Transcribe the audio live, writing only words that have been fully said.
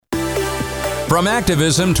From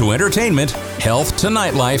activism to entertainment, health to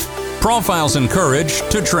nightlife, profiles in courage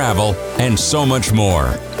to travel, and so much more.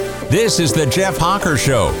 This is The Jeff Hawker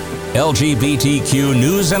Show, LGBTQ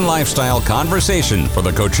news and lifestyle conversation for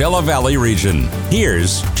the Coachella Valley region.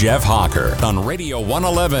 Here's Jeff Hawker on Radio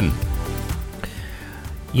 111.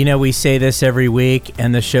 You know, we say this every week,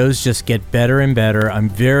 and the shows just get better and better. I'm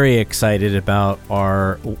very excited about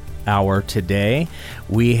our hour today.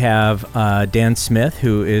 We have Dan Smith,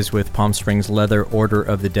 who is with Palm Springs Leather Order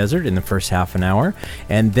of the Desert in the first half an hour.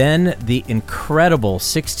 And then the incredible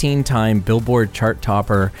 16-time Billboard chart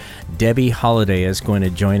topper, Debbie Holiday, is going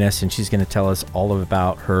to join us, and she's going to tell us all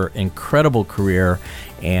about her incredible career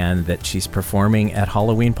and that she's performing at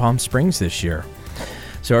Halloween Palm Springs this year.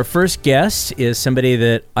 So our first guest is somebody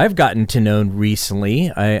that I've gotten to know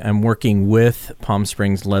recently. I'm working with Palm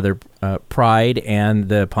Springs Leather Pride and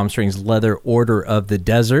the Palm Springs Leather Order of the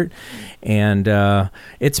Desert. And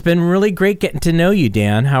it's been really great getting to know you,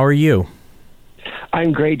 Dan. How are you?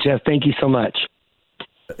 I'm great, Jeff. Thank you so much.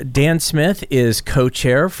 Dan Smith is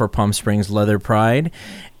co-chair for Palm Springs Leather Pride.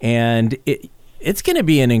 And it's going to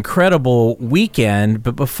be an incredible weekend.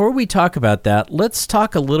 But before we talk about that, let's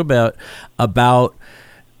talk a little bit about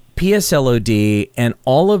PSLOD and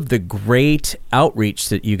all of the great outreach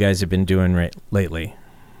that you guys have been doing lately.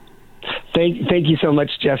 Thank you so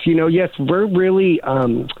much, Jeff. You know, yes, we're really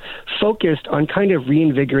focused on kind of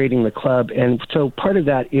reinvigorating the club. And so part of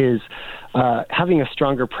that is having a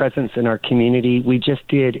stronger presence in our community. We just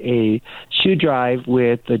did a shoe drive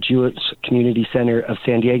with the Jewish Community Center of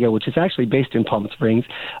San Diego, which is actually based in Palm Springs,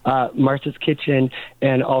 Martha's Kitchen,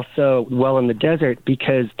 and also Well in the Desert,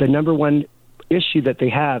 because the number one issue that they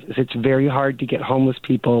have is it's very hard to get homeless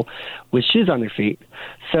people with shoes on their feet.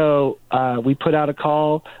 So we put out a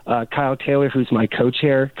call. Kyle Taylor, who's my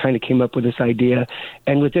co-chair, kind of came up with this idea.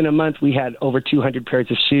 And within a month, we had over 200 pairs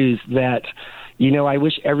of shoes that, you know, I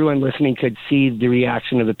wish everyone listening could see the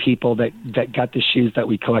reaction of the people that got the shoes that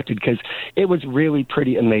we collected, because it was really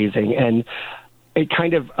pretty amazing. And it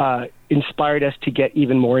kind of inspired us to get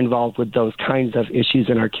even more involved with those kinds of issues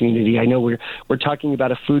in our community. I know we're talking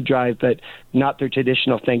about a food drive, but not the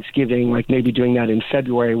traditional Thanksgiving, like maybe doing that in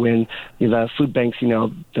February when the food banks, you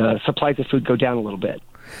know, the supplies of food go down a little bit.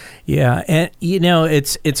 Yeah, and you know,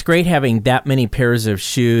 it's great having that many pairs of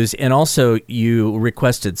shoes, and also you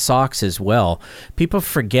requested socks as well. People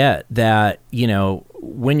forget that, you know,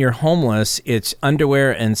 when you're homeless, it's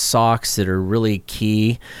underwear and socks that are really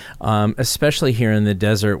key, especially here in the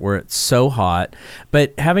desert where it's so hot.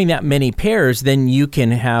 But having that many pairs, then you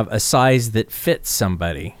can have a size that fits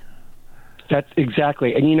somebody. That's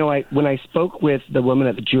exactly. And, you know, when I spoke with the woman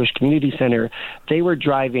at the Jewish Community Center, they were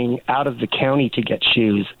driving out of the county to get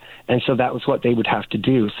shoes. And so that was what they would have to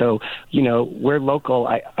do. So, you know, we're local.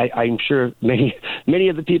 I'm sure many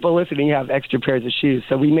of the people listening have extra pairs of shoes.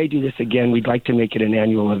 So we may do this again. We'd like to make it an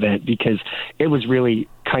annual event because it was really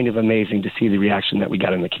kind of amazing to see the reaction that we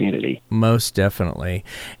got in the community. Most definitely.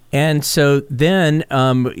 And so then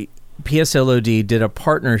PSLOD did a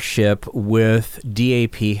partnership with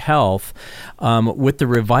DAP Health with the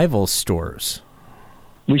Revival stores.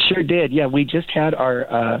 We sure did. Yeah, we just had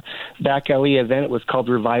our back alley event. It was called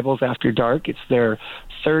Revivals After Dark. It's their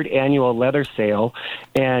third annual leather sale,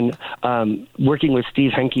 and working with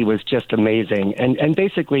Steve Henke was just amazing. And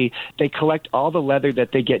basically, they collect all the leather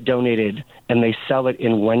that they get donated, and they sell it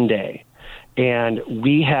in one day. And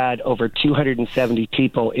we had over 270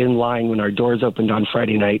 people in line when our doors opened on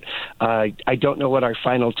Friday night. I don't know what our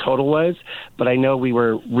final total was, but I know we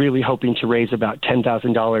were really hoping to raise about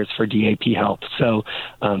 $10,000 for DAP Health. So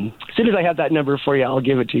as soon as I have that number for you, I'll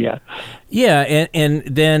give it to you. Yeah, and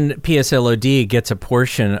then PSLOD gets a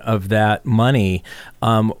portion of that money,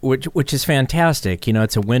 which is fantastic. You know,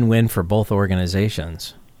 it's a win-win for both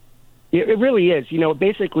organizations. It really is. You know,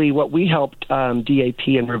 basically what we helped DAP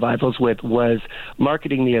and Revivals with was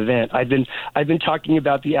marketing the event. I've been talking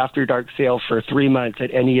about the After Dark sale for 3 months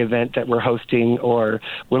at any event that we're hosting or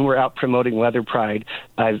when we're out promoting Leather Pride.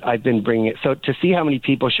 I've been bringing it. So to see how many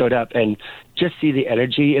people showed up and just see the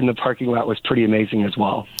energy in the parking lot was pretty amazing as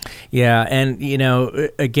well. Yeah, and, you know,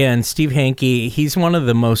 again, Steve Henke, he's one of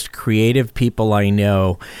the most creative people I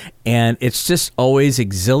know, and it's just always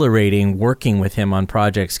exhilarating working with him on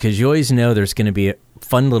projects because you always know there's going to be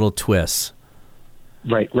fun little twists.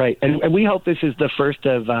 Right. And we hope this is the first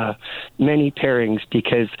of many pairings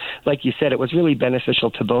because, like you said, it was really beneficial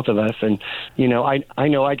to both of us. And, you know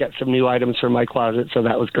I got some new items for my closet, so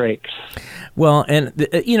that was great. Well, and,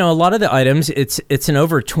 you know, a lot of the items, it's an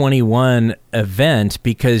over 21 event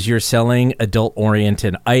because you're selling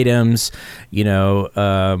adult-oriented items,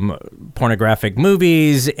 pornographic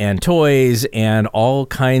movies and toys and all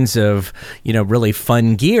kinds of, really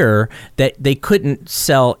fun gear that they couldn't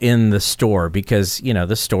sell in the store because,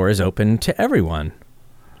 the store is open to everyone.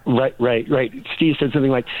 Right. Steve said something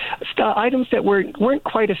like items that weren't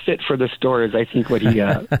quite a fit for the stores. I think what he,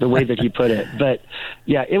 the way that he put it. But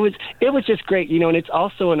yeah, it was just great, and it's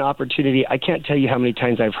also an opportunity. I can't tell you how many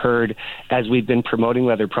times I've heard as we've been promoting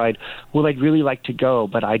Leather Pride, well, I'd really like to go,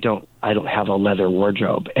 but I don't have a leather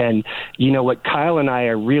wardrobe. And what Kyle and I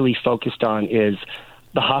are really focused on is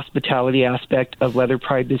the hospitality aspect of Leather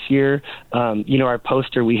Pride this year. Our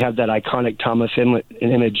poster, we have that iconic Tom of Finland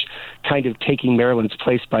image kind of taking Marilyn's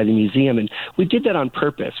place by the museum. And we did that on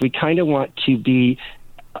purpose. We kind of want to be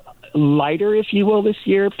lighter, if you will, this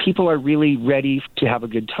year. People are really ready to have a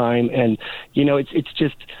good time. And, it's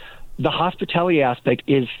just the hospitality aspect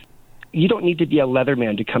is, you don't need to be a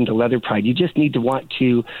Leatherman to come to Leather Pride. You just need to want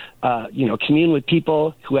to, commune with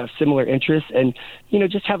people who have similar interests and,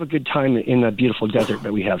 just have a good time in the beautiful desert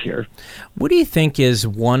that we have here. What do you think is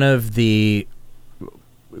one of the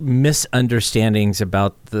misunderstandings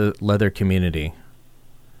about the leather community?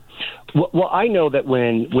 Well, I know that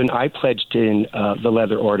when I pledged in the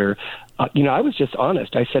Leather Order, I was just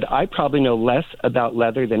honest. I said, I probably know less about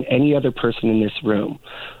leather than any other person in this room.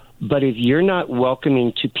 But if you're not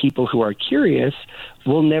welcoming to people who are curious,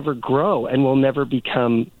 we'll never grow and we'll never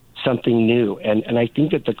become something new. And I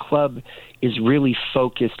think that the club is really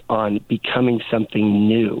focused on becoming something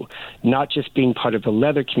new, not just being part of the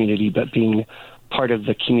leather community, but being part of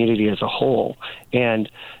the community as a whole. And,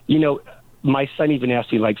 my son even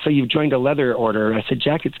asked me, so you've joined a Leather Order. I said,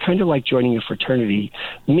 Jack, it's kind of like joining a fraternity,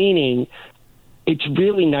 meaning it's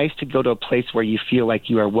really nice to go to a place where you feel like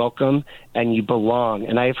you are welcome and you belong.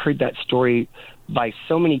 And I've heard that story by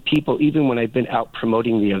so many people, even when I've been out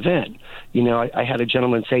promoting the event. I had a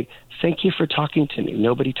gentleman say, thank you for talking to me.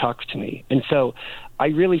 Nobody talks to me. And so I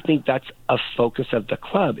really think that's a focus of the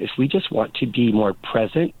club, is we just want to be more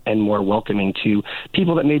present and more welcoming to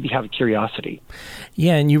people that maybe have a curiosity.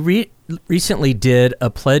 Yeah, and you recently did a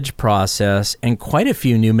pledge process, and quite a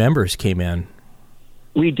few new members came in.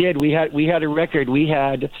 We did. We had a record. We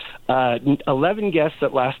had 11 guests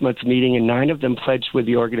at last month's meeting, and 9 of them pledged with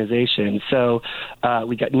the organization. So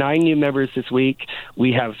we got 9 new members this week.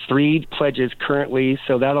 We have 3 pledges currently,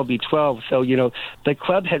 so that'll be 12. So, the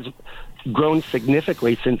club has grown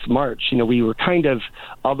significantly since March. We were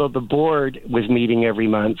although the board was meeting every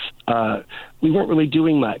month, we weren't really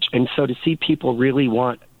doing much. And so to see people really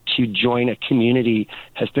want to join a community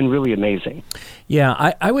has been really amazing.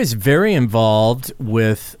 Yeah, I was very involved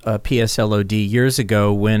with PSLOD years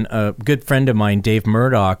ago when a good friend of mine, Dave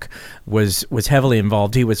Murdoch, was heavily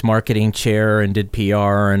involved. He was marketing chair and did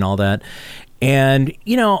PR and all that. And,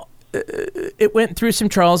 it went through some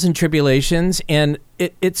trials and tribulations, and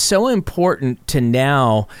it's so important to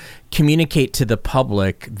now communicate to the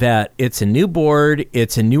public that it's a new board,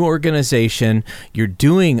 it's a new organization, you're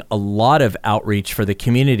doing a lot of outreach for the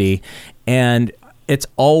community, and it's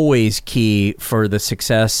always key for the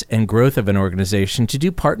success and growth of an organization to do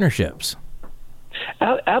partnerships.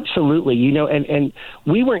 Absolutely. And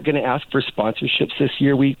we weren't going to ask for sponsorships this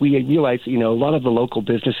year. We realized, a lot of the local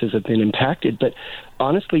businesses have been impacted, but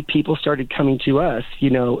honestly, people started coming to us.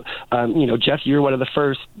 Jeff, you're one of the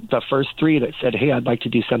first 3 that said, hey, I'd like to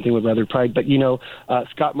do something with Leather Pride. But,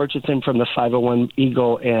 Scott Murchison from the 501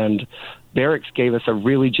 Eagle and Barracks gave us a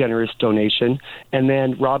really generous donation. And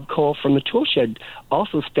then Rob Cole from the Tool Shed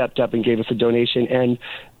also stepped up and gave us a donation. And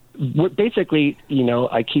basically,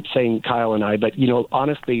 I keep saying Kyle and I, but,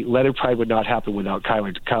 honestly, Leather Pride would not happen without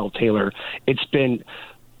Kyle Taylor. It's been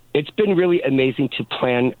really amazing to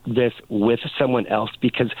plan this with someone else,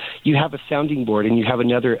 because you have a sounding board and you have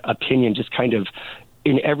another opinion just kind of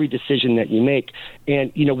in every decision that you make.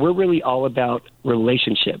 And, we're really all about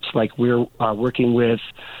relationships. Like we're working with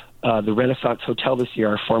the Renaissance Hotel this year.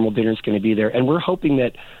 Our formal dinner is going to be there. And we're hoping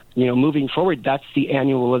that, moving forward, that's the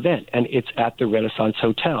annual event, and it's at the Renaissance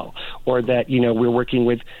Hotel. Or that, we're working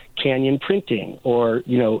with Canyon Printing, or,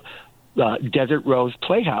 Desert Rose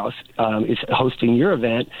Playhouse is hosting your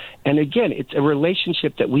event. And again, it's a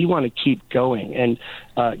relationship that we want to keep going. And,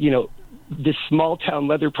 this small town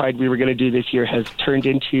Leather Pride we were going to do this year has turned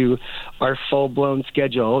into our full-blown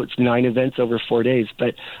schedule. It's 9 events over 4 days.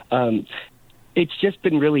 But it's just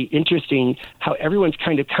been really interesting how everyone's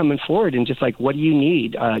kind of coming forward and just like, what do you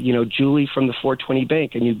need? Julie from the 420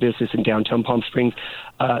 Bank, a new business in downtown Palm Springs,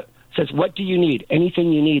 says, what do you need?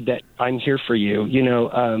 Anything you need, that I'm here for you.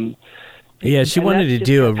 Yeah, she wanted to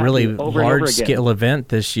do a really large-scale again. event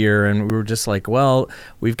this year, and we were just like, well,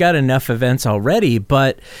 we've got enough events already,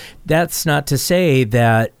 but that's not to say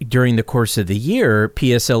that during the course of the year,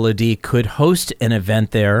 PSLOD could host an event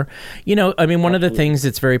there. You know, I mean, one of the things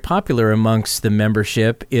that's very popular amongst the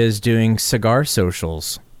membership is doing cigar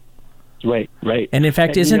socials. Right. And in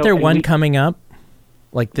fact, isn't there one coming up,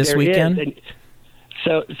 like this weekend?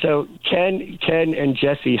 So Ken and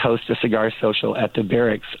Jesse host a cigar social at the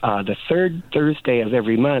Barracks the third Thursday of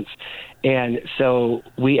every month. And so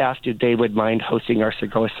we asked if they would mind hosting our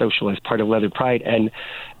cigar social as part of Leather Pride, and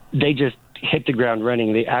they just hit the ground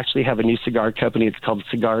running. They actually have a new cigar company. It's called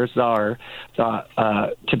Cigar Czar.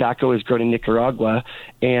 Tobacco is grown in Nicaragua,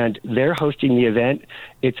 and they're hosting the event.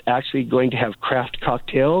 It's actually going to have craft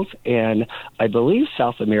cocktails and, I believe,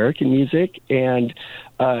 South American music, and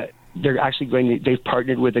they're actually they've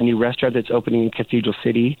partnered with a new restaurant that's opening in Cathedral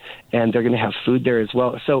City, and they're going to have food there as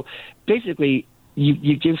well. So basically,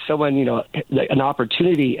 you give someone, an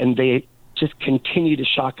opportunity, and they just continue to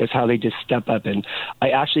shock us how they just step up. And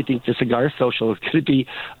I actually think the Cigar Social is going to be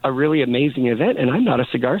a really amazing event, and I'm not a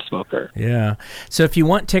cigar smoker. Yeah. So if you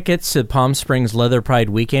want tickets to Palm Springs Leather Pride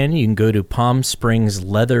weekend, you can go to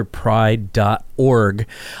palmspringsleatherpride.org.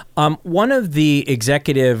 One of the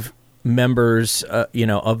executive members,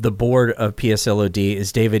 of the board of PSLOD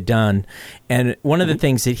is David Dunn. And one of the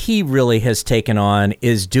things that he really has taken on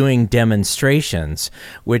is doing demonstrations,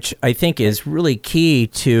 which I think is really key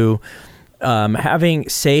to having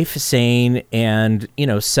safe, sane, and,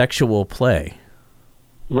 sexual play.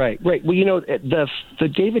 Right. Well, the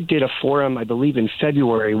David did a forum, I believe, in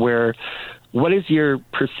February, where what is your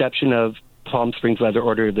perception of Palm Springs Leather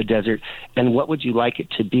Order of the Desert, and what would you like it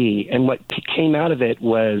to be? And what came out of it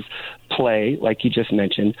was play, like you just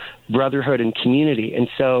mentioned, brotherhood and community. And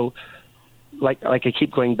so, like I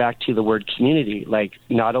keep going back to the word community, like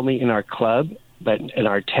not only in our club, but in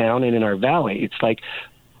our town and in our valley. It's like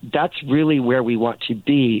that's really where we want to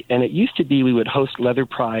be. And it used to be we would host Leather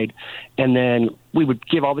Pride, and then we would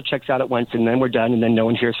give all the checks out at once, and then we're done, and then no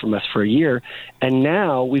one hears from us for a year. And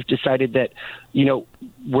now we've decided that,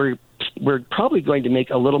 we're probably going to make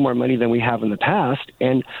a little more money than we have in the past,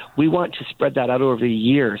 and we want to spread that out over the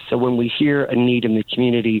year. So when we hear a need in the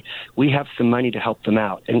community, we have some money to help them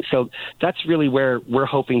out. And so that's really where we're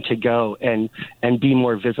hoping to go and be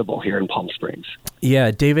more visible here in Palm Springs. Yeah,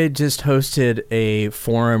 David just hosted a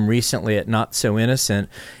forum recently at Not So Innocent,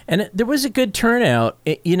 and there was a good turnout,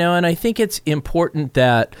 and I think it's important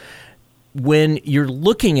that when you're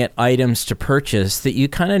looking at items to purchase, that you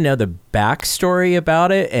kind of know the backstory about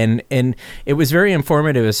it. And it was very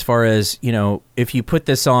informative as far as, if you put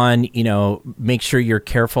this on, make sure you're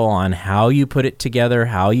careful on how you put it together,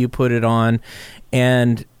 how you put it on.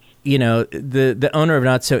 And, the owner of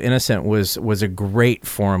Not So Innocent was a great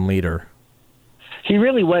forum leader. He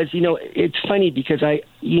really was. It's funny because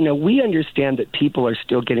we understand that people are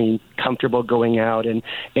still getting comfortable going out. And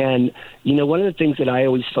one of the things that I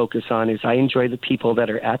always focus on is I enjoy the people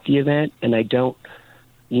that are at the event, and I don't,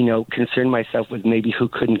 concern myself with maybe who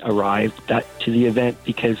couldn't arrive to the event,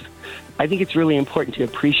 because I think it's really important to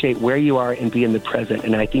appreciate where you are and be in the present.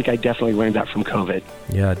 And I think I definitely learned that from COVID.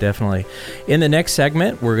 Yeah, definitely. In the next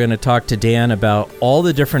segment, we're going to talk to Dan about all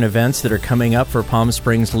the different events that are coming up for Palm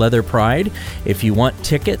Springs Leather Pride. If you want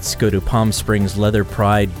tickets, go to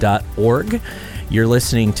palmspringsleatherpride.org. You're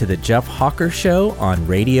listening to The Jeff Hawker Show on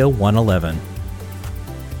Radio 111.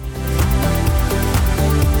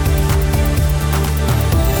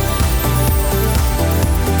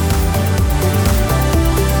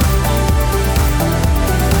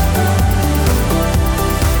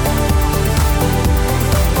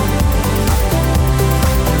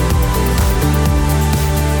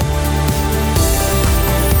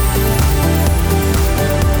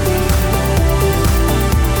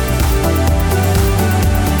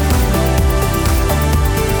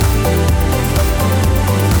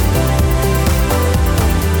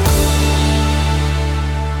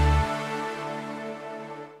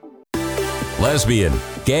 Lesbian,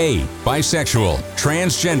 gay, bisexual,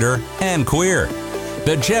 transgender, and queer.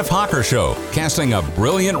 The Jeff Hawker Show, casting a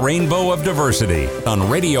brilliant rainbow of diversity on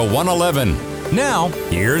Radio 111. Now,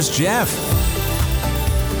 here's Jeff.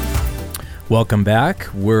 Welcome back.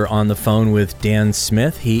 We're on the phone with Dan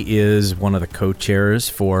Smith. He is one of the co-chairs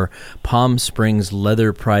for Palm Springs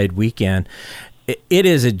Leather Pride Weekend. It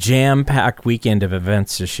is a jam-packed weekend of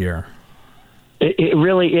events this year. It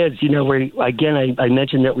really is. I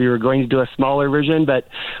mentioned that we were going to do a smaller version, but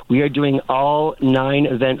we are doing all 9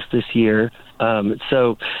 events this year.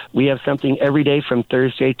 So we have something every day from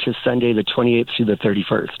Thursday to Sunday, the 28th through the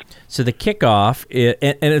 31st. So the kickoff,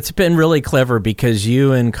 and it's been really clever because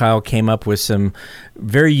you and Kyle came up with some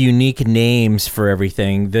very unique names for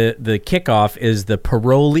everything. The kickoff is the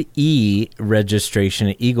Parolee registration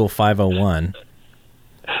at Eagle 501.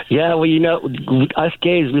 Yeah, well, us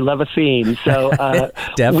gays, we love a theme. So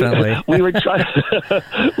definitely, we were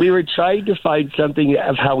trying to find something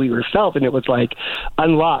of how we were felt, and it was like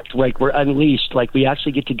unlocked, like we're unleashed, like we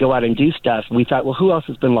actually get to go out and do stuff. We thought, well, who else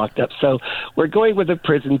has been locked up? So we're going with a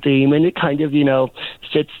prison theme, and it kind of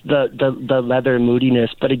fits the leather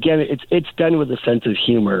moodiness. But again, it's done with a sense of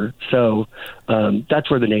humor. So that's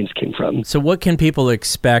where the names came from. So what can people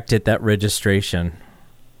expect at that registration?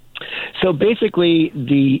 So basically,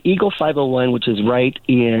 the Eagle 501, which is right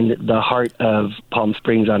in the heart of Palm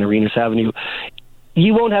Springs on Arenas Avenue,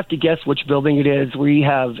 you won't have to guess which building it is. We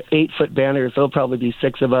have 8-foot banners. There'll probably be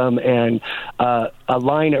 6 of them, and a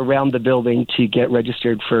line around the building to get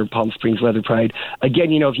registered for Palm Springs Leather Pride.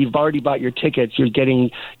 Again, if you've already bought your tickets, you're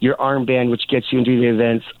getting your armband, which gets you into the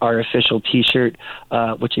events, our official T-shirt,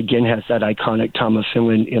 which again has that iconic Tom of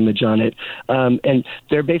Finland image on it. And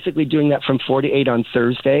they're basically doing that from 4 to 8 on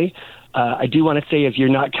Thursday. I do want to say if you're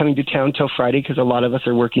not coming to town till Friday, because a lot of us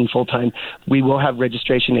are working full-time, we will have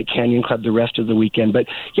registration at Canyon Club the rest of the weekend. But,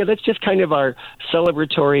 yeah, that's just kind of our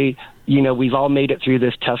celebratory, we've all made it through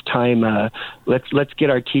this tough time. Let's get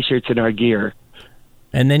our T-shirts and our gear.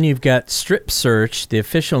 And then you've got Strip Search, the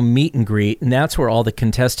official meet and greet, and that's where all the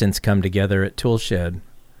contestants come together at Toolshed.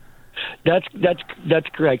 That's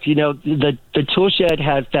correct. The tool shed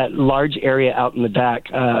has that large area out in the back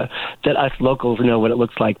that us locals know what it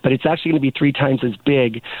looks like, but it's actually going to be 3 times as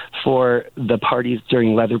big for the parties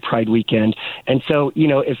during Leather Pride weekend. And so,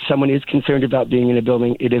 if someone is concerned about being in a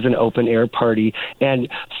building, it is an open air party. And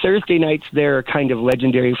Thursday nights there are kind of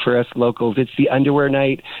legendary for us locals. It's the underwear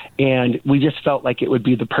night, and we just felt like it would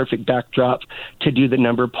be the perfect backdrop to do the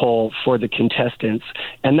number poll for the contestants.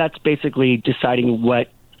 And that's basically deciding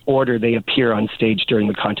what order they appear on stage during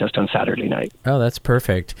the contest on Saturday night. Oh, that's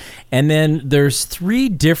perfect. And then there's 3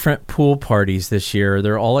 different pool parties this year.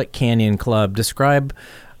 They're all at Canyon Club. Describe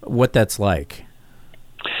what that's like.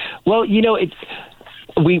 Well, it's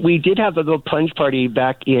we did have a little plunge party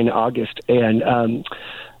back in August, and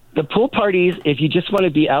the pool parties, if you just want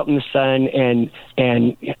to be out in the sun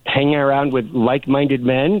and hang around with like-minded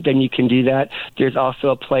men, then you can do that. There's also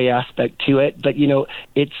a play aspect to it, but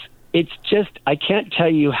it's just, I can't tell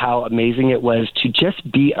you how amazing it was to just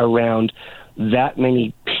be around that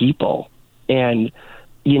many people. And,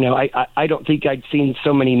 I don't think I'd seen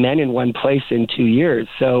so many men in one place in 2 years.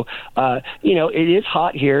 So, it is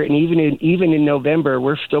hot here. And even in November,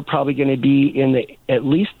 we're still probably going to be in at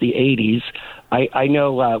least the 80s. I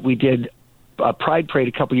know we did a Pride Parade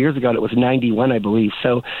a couple years ago, and it was 91, I believe.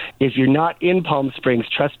 So if you're not in Palm Springs,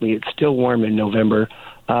 trust me, it's still warm in November.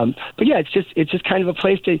 But yeah, it's just kind of a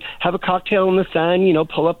place to have a cocktail in the sun,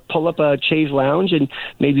 pull up a chaise lounge and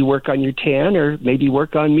maybe work on your tan or maybe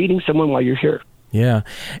work on meeting someone while you're here. Yeah.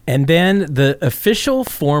 And then the official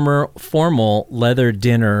formal leather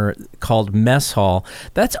dinner called Mess Hall,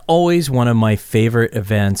 that's always one of my favorite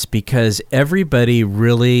events because everybody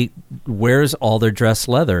really wears all their dress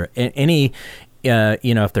leather. If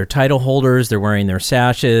they're title holders, they're wearing their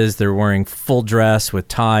sashes, they're wearing full dress with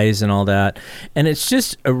ties and all that. And it's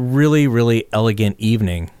just a really, really elegant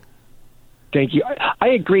evening. Thank you. I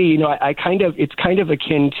agree. It's kind of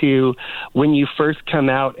akin to when you first come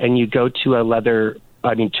out and you go to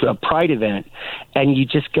to a Pride event and you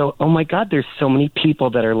just go, oh my God, there's so many people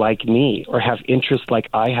that are like me or have interests like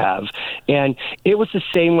I have. And it was the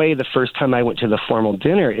same way the first time I went to the formal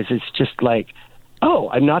dinner. It's just like, oh,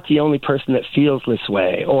 I'm not the only person that feels this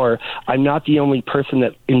way, or I'm not the only person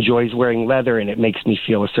that enjoys wearing leather and it makes me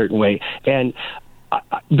feel a certain way. And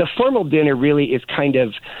the formal dinner really is kind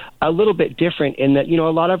of a little bit different in that, a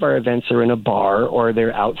lot of our events are in a bar or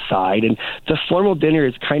they're outside. And the formal dinner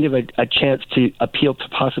is kind of a chance to appeal to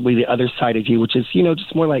possibly the other side of you, which is,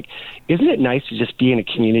 just more like, isn't it nice to just be in a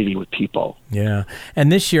community with people? Yeah. And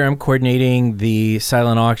this year I'm coordinating the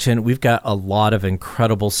silent auction. We've got a lot of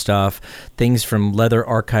incredible stuff, things from Leather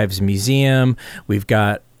Archives Museum. We've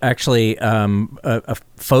got actually a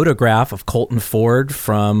photograph of Colton Ford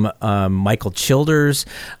from Michael Childers,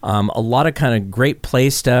 a lot of kind of great play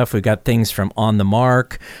stuff. We've got things from On the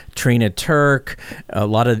Mark, Trina Turk, a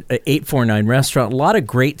lot of 849 Restaurant, a lot of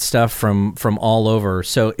great stuff from all over.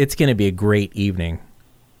 So it's going to be a great evening.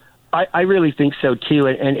 I really think so too,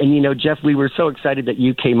 and Jeff, we were so excited that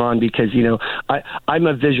you came on because I'm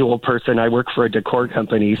a visual person. I work for a decor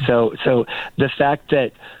company, so the fact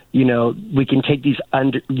that we can take these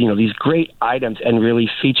these great items and really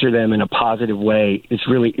feature them in a positive way. It's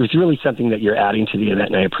really something that you're adding to the event,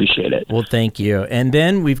 and I appreciate it. Well, thank you. And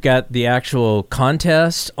then we've got the actual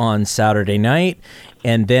contest on Saturday night,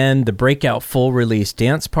 and then the breakout full release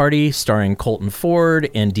dance party starring Colton Ford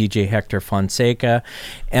and DJ Hector Fonseca.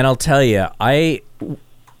 And I'll tell you, I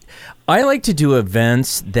like to do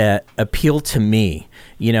events that appeal to me,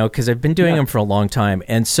 because I've been doing them for a long time.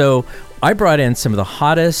 And so I brought in some of the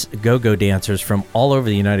hottest go-go dancers from all over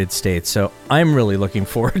the United States. So I'm really looking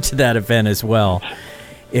forward to that event as well.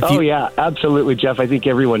 Yeah, absolutely, Jeff. I think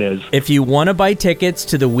everyone is. If you want to buy tickets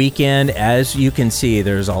to the weekend, as you can see,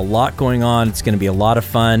 there's a lot going on. It's going to be a lot of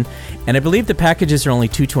fun. And I believe the packages are only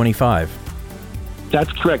 $225.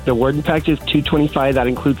 That's correct. The Warden package is $225. That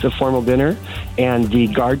includes the formal dinner. And the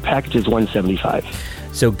guard package is $175.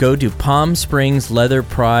 So go to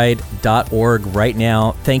PalmSpringsLeatherPride.org right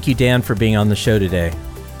now. Thank you, Dan, for being on the show today.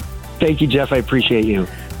 Thank you, Jeff. I appreciate you.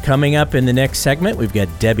 Coming up in the next segment, we've got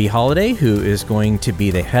Debbie Holiday, who is going to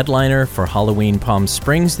be the headliner for Halloween Palm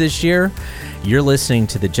Springs this year. You're listening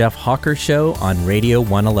to The Jeff Hawker Show on Radio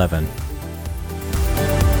 111.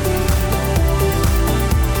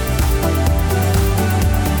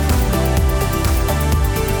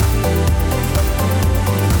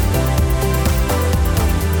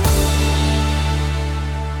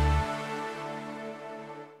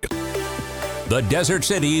 The Desert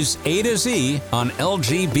City's A to Z on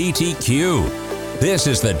LGBTQ. This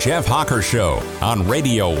is the Jeff Hawker Show on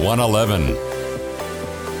Radio 111.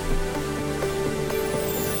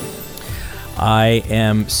 I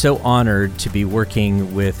am so honored to be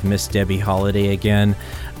working with Miss Debbie Holiday again.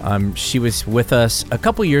 She was with us a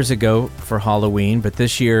couple years ago for Halloween, but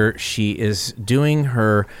this year she is doing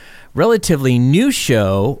her relatively new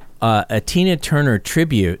show, a Tina Turner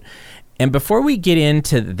tribute. And before we get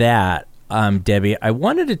into that, Debbie, I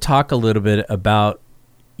wanted to talk a little bit about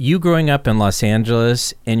you growing up in Los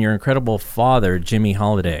Angeles and your incredible father, Jimmy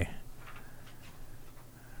Holiday.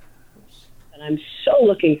 And I'm so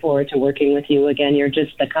looking forward to working with you again. You're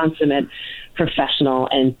just the consummate professional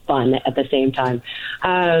and fun at the same time.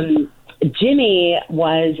 Jimmy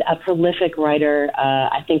was a prolific writer.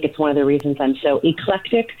 I think it's one of the reasons I'm so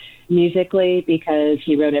eclectic musically, because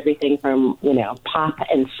he wrote everything from, pop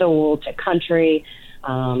and soul to country.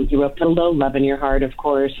 He wrote Put a Little Love in Your Heart, of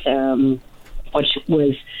course, which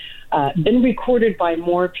was been recorded by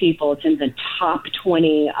more people. It's in the top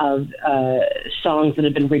 20 of songs that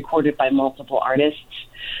have been recorded by multiple artists.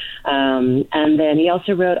 And then he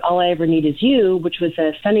also wrote All I Ever Need Is You, which was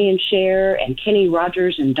a Sonny and Cher and Kenny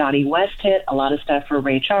Rogers and Dottie West hit, a lot of stuff for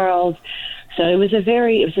Ray Charles. So it was a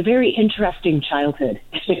very interesting childhood.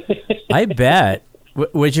 I bet.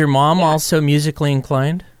 Was your mom also musically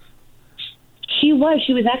inclined? She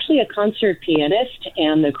was actually a concert pianist,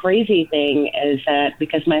 and the crazy thing is that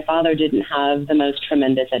because my father didn't have the most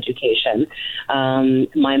tremendous education,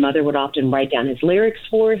 my mother would often write down his lyrics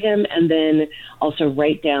for him, and then also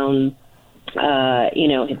write down,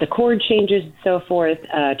 the chord changes and so forth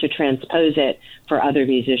to transpose it for other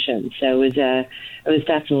musicians. So it was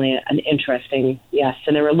definitely an interesting, yes.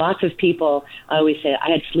 And there were lots of people. I always say I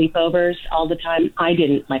had sleepovers all the time. I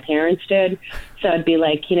didn't. My parents did. So I'd be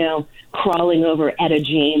like, crawling over Etta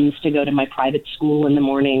James to go to my private school in the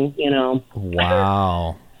morning,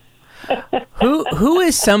 Wow. Who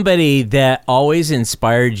is somebody that always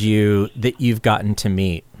inspired you that you've gotten to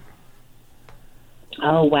meet?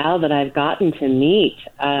 Oh, wow, that I've gotten to meet.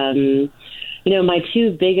 My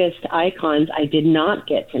two biggest icons I did not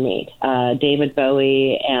get to meet. David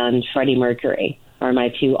Bowie and Freddie Mercury are my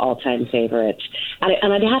two all-time favorites.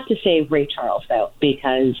 And I'd have to say Ray Charles, though,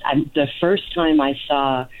 because the first time I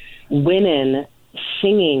saw women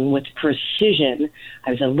singing with precision,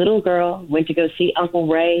 I was a little girl, went to go see Uncle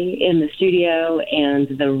Ray in the studio, and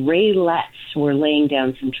the Raylettes were laying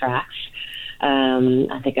down some tracks.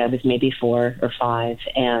 I think I was maybe 4 or 5,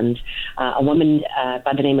 and a woman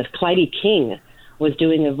by the name of Clyde King was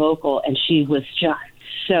doing a vocal, and she was just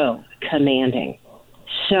so commanding.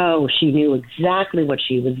 So she knew exactly what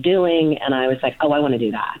she was doing, and I was like, oh, I want to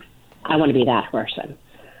do that. I want to be that person.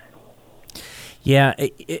 Yeah.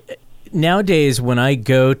 Nowadays, when I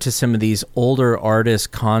go to some of these older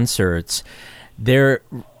artist concerts,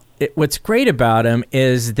 what's great about them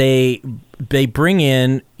is they bring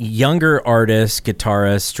in younger artists,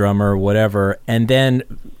 guitarists, drummer, whatever, and then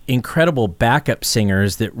incredible backup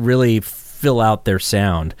singers that really fill out their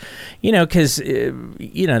sound. Because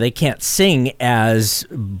they can't sing as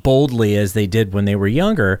boldly as they did when they were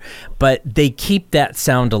younger, but they keep that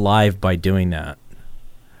sound alive by doing that.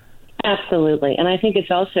 Absolutely. And I think it's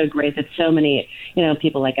also great that so many,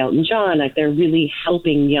 people like Elton John, like they're really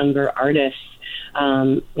helping younger artists,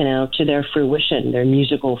 to their fruition, their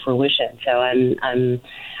musical fruition. So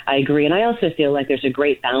I agree. And I also feel like there's a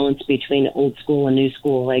great balance between old school and new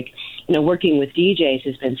school. Like, working with DJs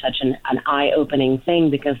has been such an eye-opening thing,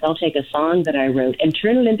 because they'll take a song that I wrote and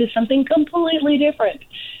turn it into something completely different,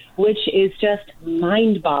 which is just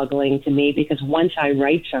mind-boggling to me, because once I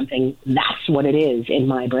write something, that's what it is in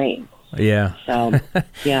my brain. Yeah. So,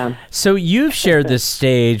 yeah. So you've shared the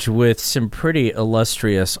stage with some pretty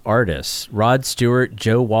illustrious artists. Rod Stewart,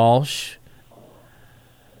 Joe Walsh.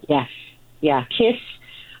 Yes. Yeah. Kiss.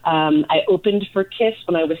 I opened for Kiss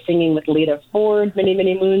when I was singing with Lita Ford many,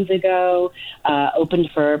 many moons ago. Opened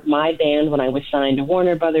for my band when I was signed to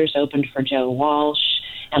Warner Brothers. Opened for Joe Walsh.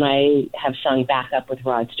 And I have sung backup with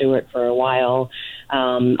Rod Stewart for a while.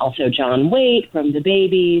 Also John Waite from the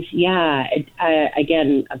Babies. Yeah,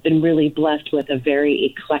 again, I've been really blessed with a very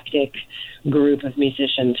eclectic group of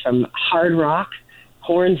musicians, from hard rock,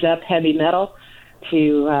 horns up heavy metal,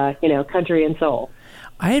 to, country and soul.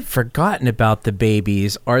 I had forgotten about the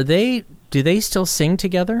Babies. Do they still sing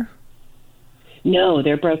together? No,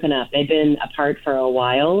 they're broken up. They've been apart for a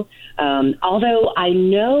while. Although I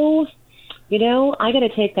know... I got to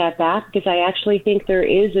take that back, because I actually think there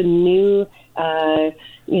is a new,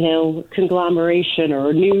 conglomeration, or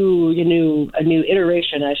a new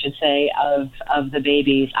iteration, I should say, of the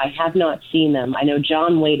Babies. I have not seen them. I know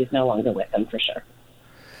John Waite is no longer with them, for sure.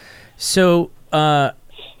 So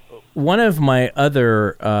one of my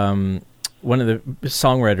other, one of the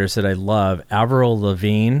songwriters that I love, Avril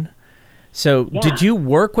Lavigne. So Did you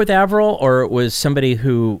work with Avril, or it was somebody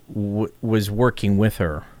who was working with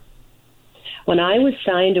her? When I was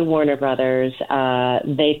signed to Warner Brothers,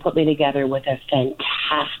 they put me together with a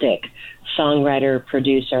fantastic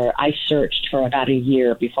songwriter-producer. I searched for about a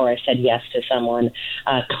year before I said yes to someone,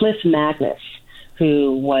 Cliff Magnus,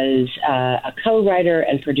 who was a co-writer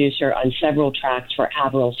and producer on several tracks for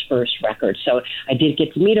Avril's first record. So I did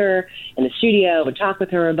get to meet her in the studio, would talk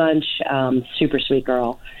with her a bunch, super sweet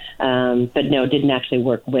girl. But no, didn't actually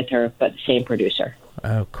work with her, but same producer.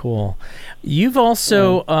 Oh, cool. You've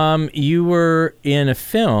also, you were in a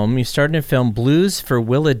film, you started in a film, Blues for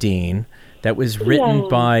Willowdene, that was written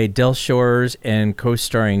by Del Shores and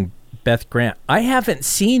co-starring Beth Grant. I haven't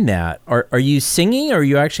seen that. Are you singing, or are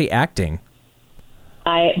you actually acting?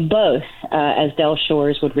 Both, as Del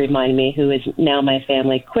Shores would remind me, who is now my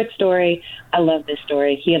family. Quick story. I love this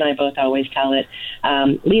story. He and I both always tell it.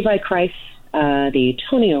 Levi Christ, the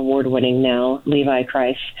Tony Award-winning now, Levi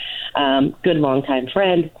Christ, good longtime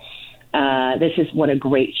friend. This is what a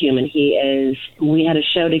great human he is. We had a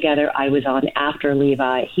show together I was on after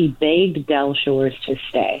Levi. He begged Del Shores to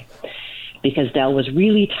stay, because Del was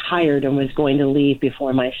really tired and was going to leave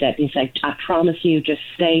before my set. He's like, I promise you, just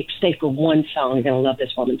stay for one song. You're going to love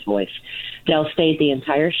this woman's voice. Del stayed the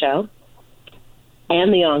entire show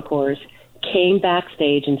and the encores, came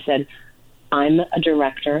backstage and said, I'm a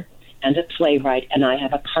director and a playwright, and I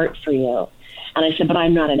have a part for you. And I said, but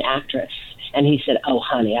I'm not an actress. And he said, oh,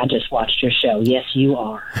 honey, I just watched your show. Yes, you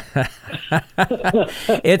are.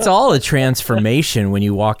 It's all a transformation when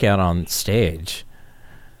you walk out on stage.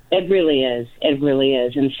 It really is. It really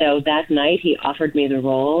is. And so that night he offered me the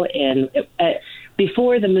role in,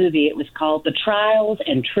 before the movie, it was called The Trials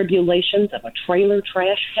and Tribulations of a Trailer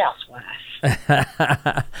Trash Housewife.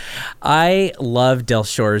 I love Del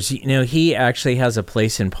Shores. He actually has a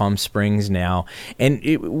place in Palm Springs now.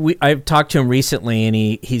 And I've talked to him recently, and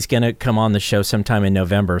he's going to come on the show sometime in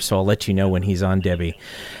November, so I'll let you know when he's on, Debbie.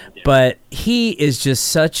 But he is just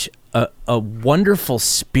such a wonderful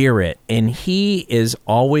spirit, and he is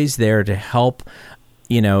always there to help,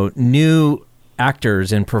 new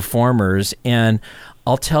actors and performers. And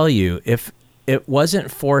I'll tell you, if it wasn't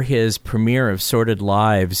for his premiere of Sordid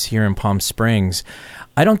Lives here in Palm Springs,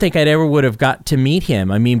 I don't think I'd ever would have got to meet him.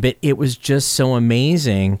 I mean, but it was just so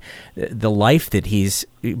amazing, the life that he's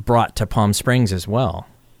brought to Palm Springs as well.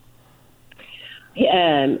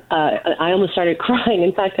 I almost started crying.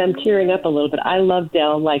 In fact, I'm tearing up a little bit. I love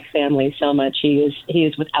Del like family so much. He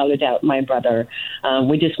is without a doubt my brother.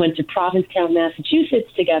 We just went to Provincetown,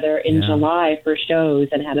 Massachusetts together in July for shows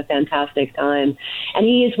and had a fantastic time. And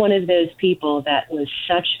he is one of those people that was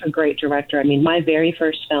such a great director. I mean, my very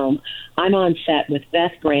first film, I'm on set with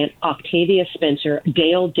Beth Grant, Octavia Spencer,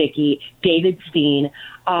 Dale Dickey, David Steen.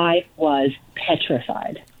 I was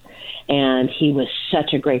petrified. And he was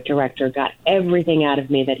such a great director, got everything out of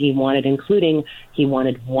me that he wanted, including he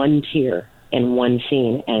wanted one tear in one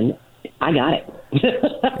scene, and I got it.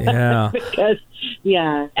 Yeah. Because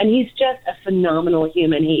Yeah, and he's just a phenomenal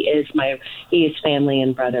human. He is family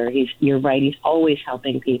and brother. You're right. He's always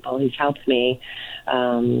helping people. He's helped me.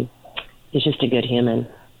 He's just a good human.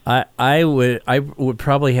 I would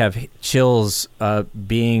probably have chills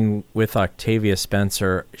being with Octavia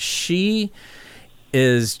Spencer. She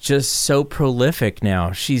is just so prolific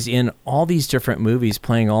now. She's in all these different movies,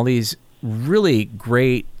 playing all these really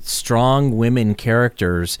great, strong women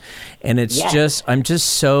characters, and it's just, I'm just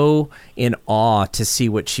so in awe to see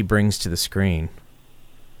what she brings to the screen.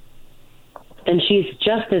 And she's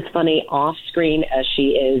just as funny off screen as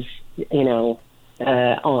she is,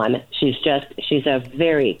 on. She's a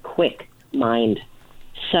very quick mind,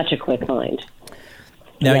 such a quick mind.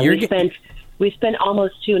 Now we spent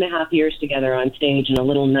almost 2.5 years together on stage in a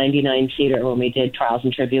little 99-seater when we did Trials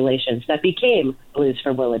and Tribulations that became Blues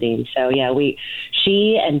for Willowdene. So yeah,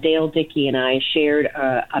 she and Dale Dickey and I shared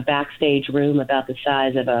a backstage room about the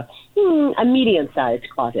size of a medium-sized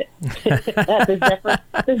closet at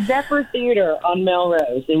the Zephyr Theater on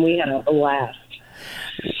Melrose, and we had a blast.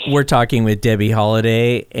 We're talking with Debbie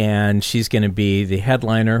Holiday, and she's going to be the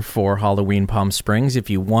headliner for Halloween Palm Springs. If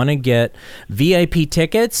you want to get VIP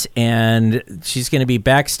tickets, and she's going to be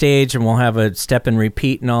backstage, and we'll have a step and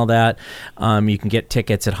repeat and all that, you can get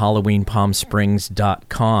tickets at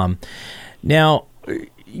HalloweenPalmSprings.com. Now,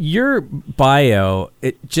 your bio,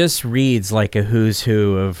 it just reads like a who's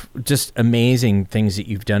who of just amazing things that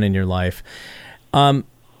you've done in your life.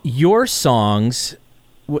 Your songs,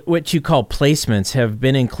 what you call placements, have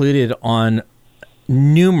been included on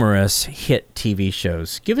numerous hit TV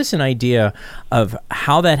shows. Give us an idea of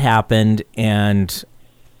how that happened, and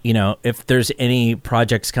if there's any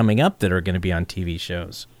projects coming up that are going to be on TV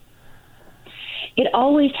shows. It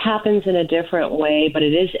always happens in a different way, but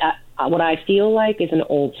it is what I feel like is an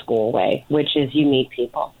old school way, which is you meet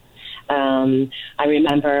people. I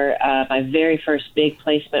remember my very first big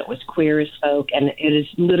placement was Queer as Folk, and it is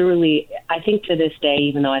literally, I think to this day,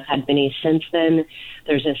 even though I've had many since then,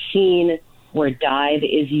 there's a scene where Dive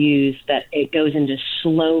is used that it goes into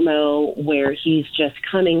slow-mo where he's just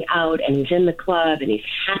coming out and he's in the club and he's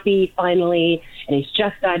happy finally, and he's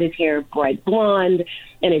just dyed his hair bright blonde,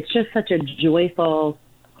 and it's just such a joyful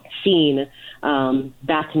scene.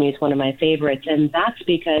 That to me is one of my favorites, and that's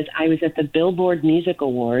because I was at the Billboard Music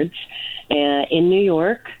Awards in New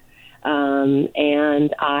York,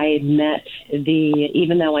 and I met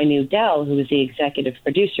even though I knew Del, who was the executive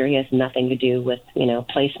producer, he has nothing to do with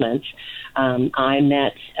placements. I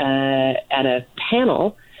met at a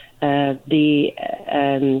panel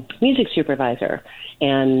the music supervisor.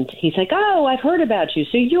 And he's like, "Oh, I've heard about you.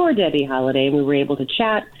 So you're Debbie Holiday." And we were able to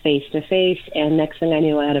chat face to face. And next thing I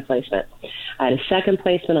knew, I had a placement. I had a second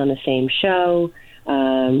placement on the same show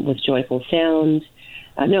with Joyful Sound.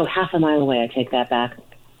 No, Half a Mile Away. I take that back.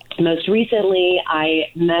 Most recently, I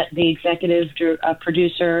met the executive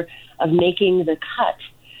producer of Making the Cut,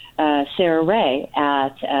 Sarah Ray,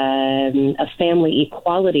 at a Family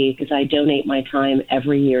Equality, because I donate my time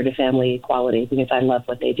every year to Family Equality because I love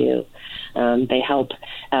what they do. They help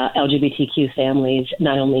LGBTQ families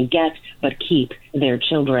not only get but keep their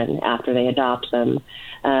children after they adopt them.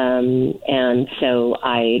 And so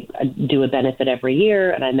I do a benefit every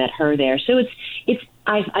year, and I met her there. So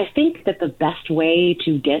I think that the best way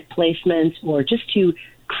to get placements or just to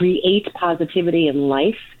create positivity in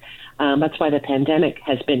life, that's why the pandemic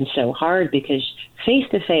has been so hard, because face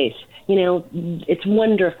to face, it's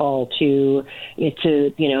wonderful to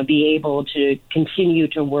be able to continue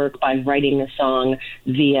to work by writing a song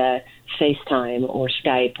via FaceTime or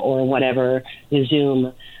Skype or whatever,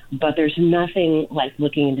 Zoom. But there's nothing like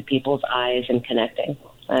looking into people's eyes and connecting.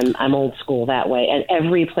 I'm old school that way. And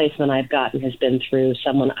every placement I've gotten has been through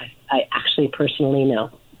someone I actually personally know.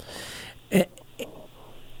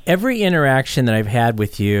 Every interaction that I've had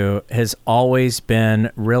with you has always been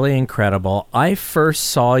really incredible. I first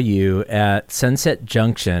saw you at Sunset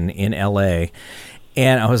Junction in LA,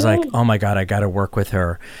 and I was like, oh my God, I got to work with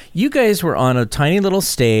her. You guys were on a tiny little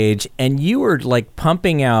stage, and you were like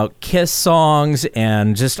pumping out Kiss songs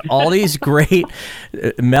and just all these great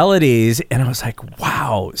melodies. And I was like,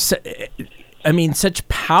 wow. So, such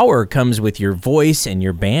power comes with your voice and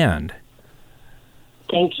your band.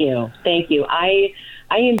 Thank you.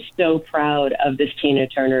 I am so proud of this Tina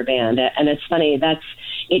Turner band, and it's funny. That's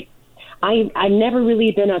it. I've never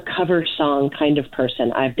really been a cover song kind of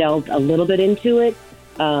person. I've delved a little bit into it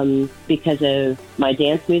because of my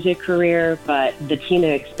dance music career, but the Tina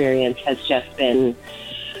experience has just been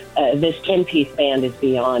this 10-piece band is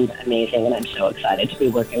beyond amazing, and I'm so excited to be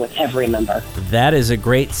working with every member. That is a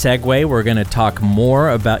great segue. We're going to talk more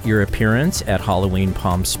about your appearance at Halloween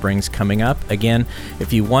Palm Springs coming up. Again,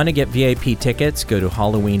 if you want to get VIP tickets, go to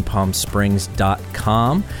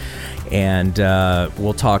HalloweenPalmSprings.com, and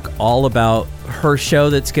we'll talk all about her show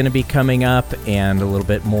that's going to be coming up and a little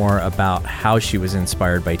bit more about how she was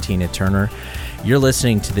inspired by Tina Turner. You're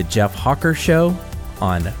listening to The Jeff Hawker Show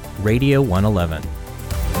on Radio 111.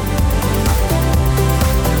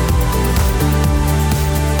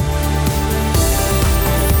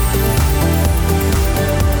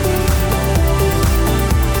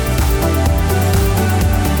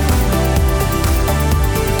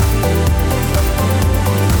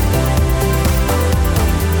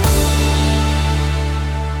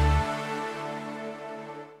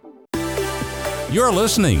 You're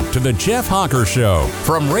listening to The Jeff Hawker Show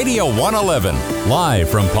from Radio 111, live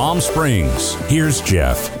from Palm Springs. Here's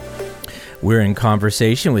Jeff. We're in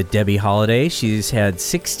conversation with Debbie Holiday. She's had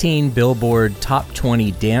 16 Billboard Top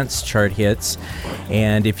 20 dance chart hits.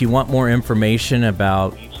 And if you want more information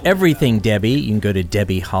about everything Debbie, you can go to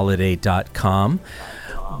DebbieHoliday.com.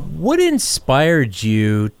 What inspired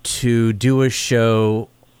you to do a show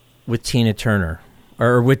with Tina Turner,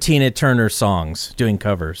 or with Tina Turner songs, doing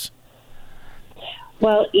covers?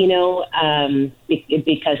 Well,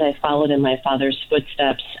 because I followed in my father's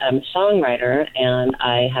footsteps, I'm a songwriter, and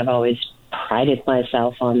I have always prided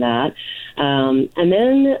myself on that. And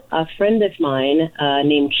then a friend of mine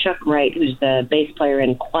named Chuck Wright, who's the bass player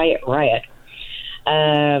in Quiet Riot,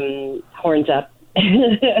 horns up,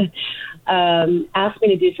 asked me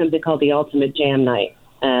to do something called the Ultimate Jam Night.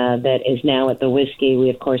 That is now at the Whiskey. We,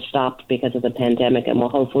 of course, stopped because of the pandemic, and we'll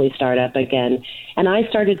hopefully start up again. And I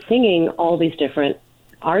started singing all these different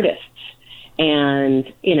artists, and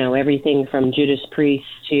everything from Judas Priest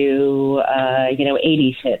to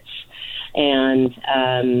 80s hits. And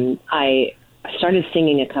I started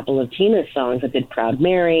singing a couple of Tina's songs. I did Proud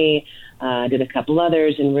Mary, did a couple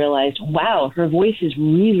others, and realized, wow, her voice is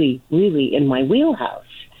really, really in my wheelhouse,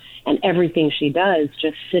 and everything she does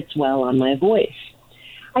just sits well on my voice.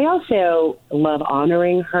 I also love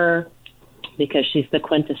honoring her because she's the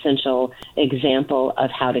quintessential example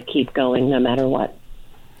of how to keep going no matter what.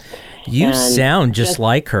 You sound just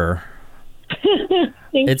like her.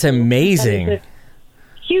 It's amazing. That is a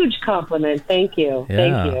huge compliment. Thank you. Yeah.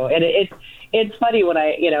 Thank you. And it's funny when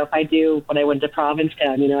when I went to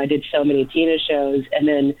Provincetown, I did so many Tina shows, and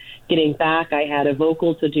then getting back, I had a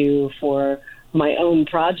vocal to do for my own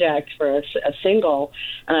project for a single,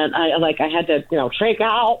 and I had to shake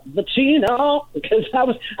out the Tina because I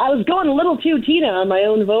was going a little too Tina on my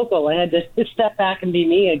own vocal. I had to step back and be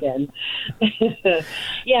me again.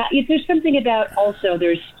 Yeah, there's something about also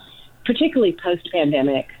there's particularly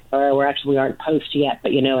post-pandemic, or we aren't post yet,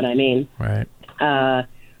 but you know what I mean. Right.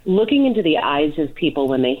 Looking into the eyes of people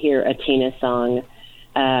when they hear a Tina song,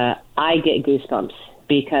 I get goosebumps.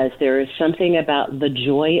 Because there is something about the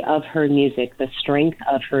joy of her music, the strength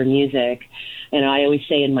of her music. And I always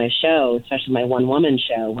say in my show, especially my one-woman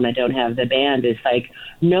show, when I don't have the band, is like,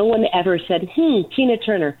 no one ever said, Tina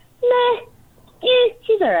Turner. Nah,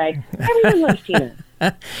 she's all right. Everyone loves Tina.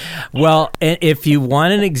 Well, if you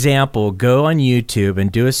want an example, go on YouTube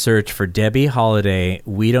and do a search for Debbie Holiday,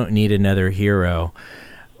 We Don't Need Another Hero.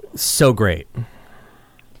 So great.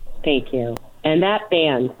 Thank you. And that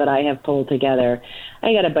band that I have pulled together,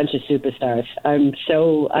 I got a bunch of superstars.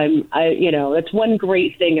 That's one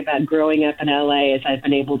great thing about growing up in LA is I've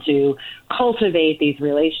been able to cultivate these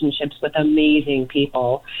relationships with amazing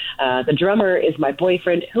people. The drummer is my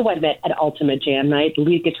boyfriend, who I met at Ultimate Jam Night. The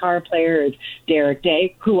lead guitar player is Derek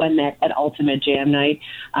Day, who I met at Ultimate Jam Night.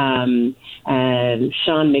 And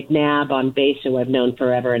Sean McNabb on bass, who I've known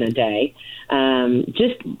forever and a day.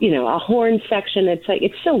 A horn section.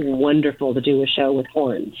 It's so wonderful to do a show with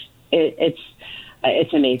horns.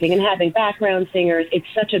 It's amazing. And having background singers, it's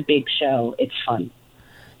such a big show. It's fun.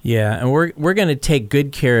 Yeah, and we're going to take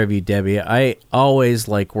good care of you, Debbie. I always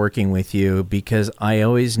like working with you because I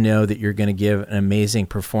always know that you're going to give an amazing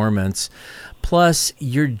performance. Plus,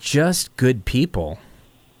 you're just good people.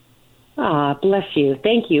 Ah, bless you.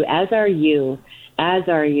 Thank you. As are you. As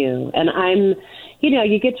are you. And I'm,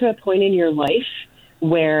 you get to a point in your life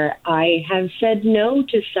where I have said no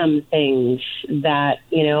to some things that,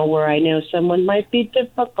 where I know someone might be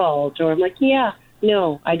difficult, or I'm like,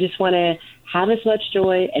 no, I just want to have as much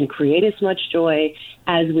joy and create as much joy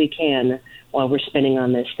as we can while we're spinning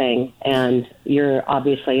on this thing. And you're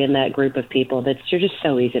obviously in that group of people you're just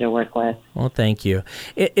so easy to work with. Well, thank you.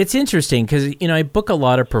 It's interesting because, I book a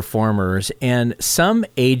lot of performers, and some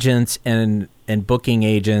agents and and booking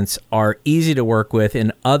agents are easy to work with,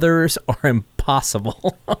 and others are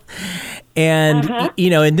impossible. And,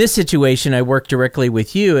 in this situation, I work directly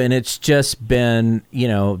with you, and it's just been,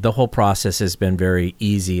 the whole process has been very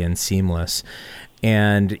easy and seamless.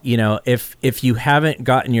 And, if you haven't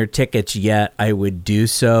gotten your tickets yet, I would do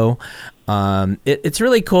so. It's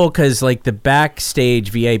really cool because, like, the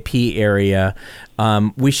backstage VIP area,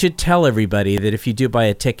 we should tell everybody that if you do buy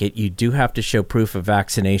a ticket, you do have to show proof of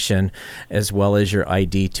vaccination as well as your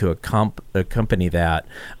ID to accompany that.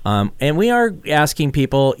 And we are asking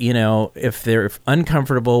people, if they're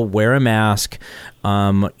uncomfortable, wear a mask,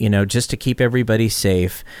 just to keep everybody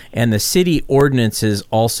safe. And the city ordinances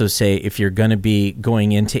also say if you're going to be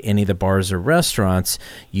going into any of the bars or restaurants,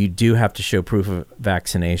 you do have to show proof of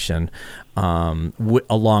vaccination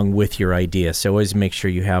along with your ID. So always make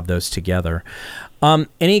sure you have those together.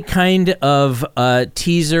 Any kind of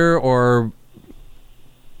teaser or,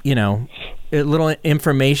 a little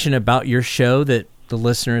information about your show that the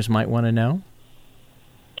listeners might want to know?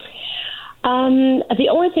 The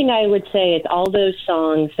only thing I would say is all those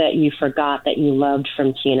songs that you forgot that you loved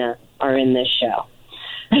from Tina are in this show.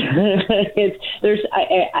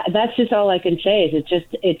 That's just all I can say.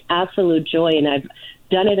 It's absolute joy, and I've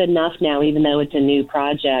done it enough now, even though it's a new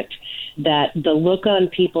project, that the look on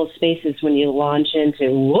people's faces when you launch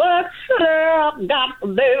into "What's Up, Got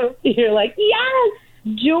to Do," you're like, yes,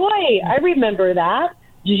 joy. I remember that.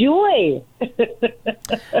 Joy.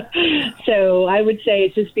 So I would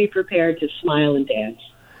say just be prepared to smile and dance.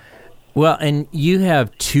 Well, and you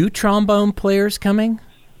have 2 trombone players coming?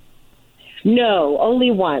 No,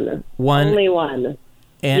 only one. Only one.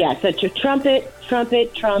 And so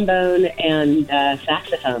trumpet, trombone, and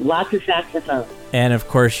saxophone. Lots of saxophone. And, of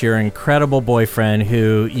course, your incredible boyfriend,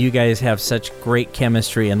 who you guys have such great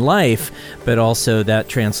chemistry in life, but also that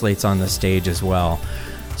translates on the stage as well.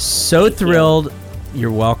 So thrilled. You're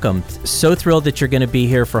welcome. So thrilled that you're going to be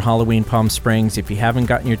here for Halloween Palm Springs. If you haven't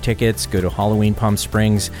gotten your tickets, go to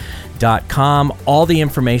HalloweenPalmSprings.com. All the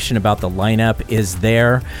information about the lineup is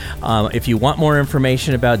there. If you want more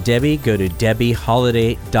information about Debbie, go to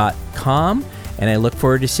DebbieHoliday.com. And I look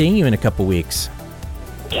forward to seeing you in a couple weeks.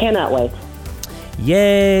 Cannot wait.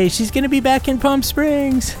 Yay, she's going to be back in Palm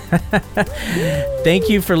Springs. Thank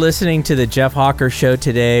you for listening to the Jeff Hawker Show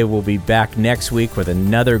today. We'll be back next week with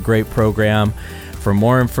another great program. For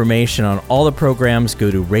more information on all the programs,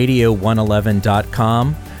 go to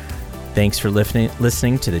radio111.com. Thanks for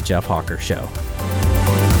listening to the Jeff Hawker Show.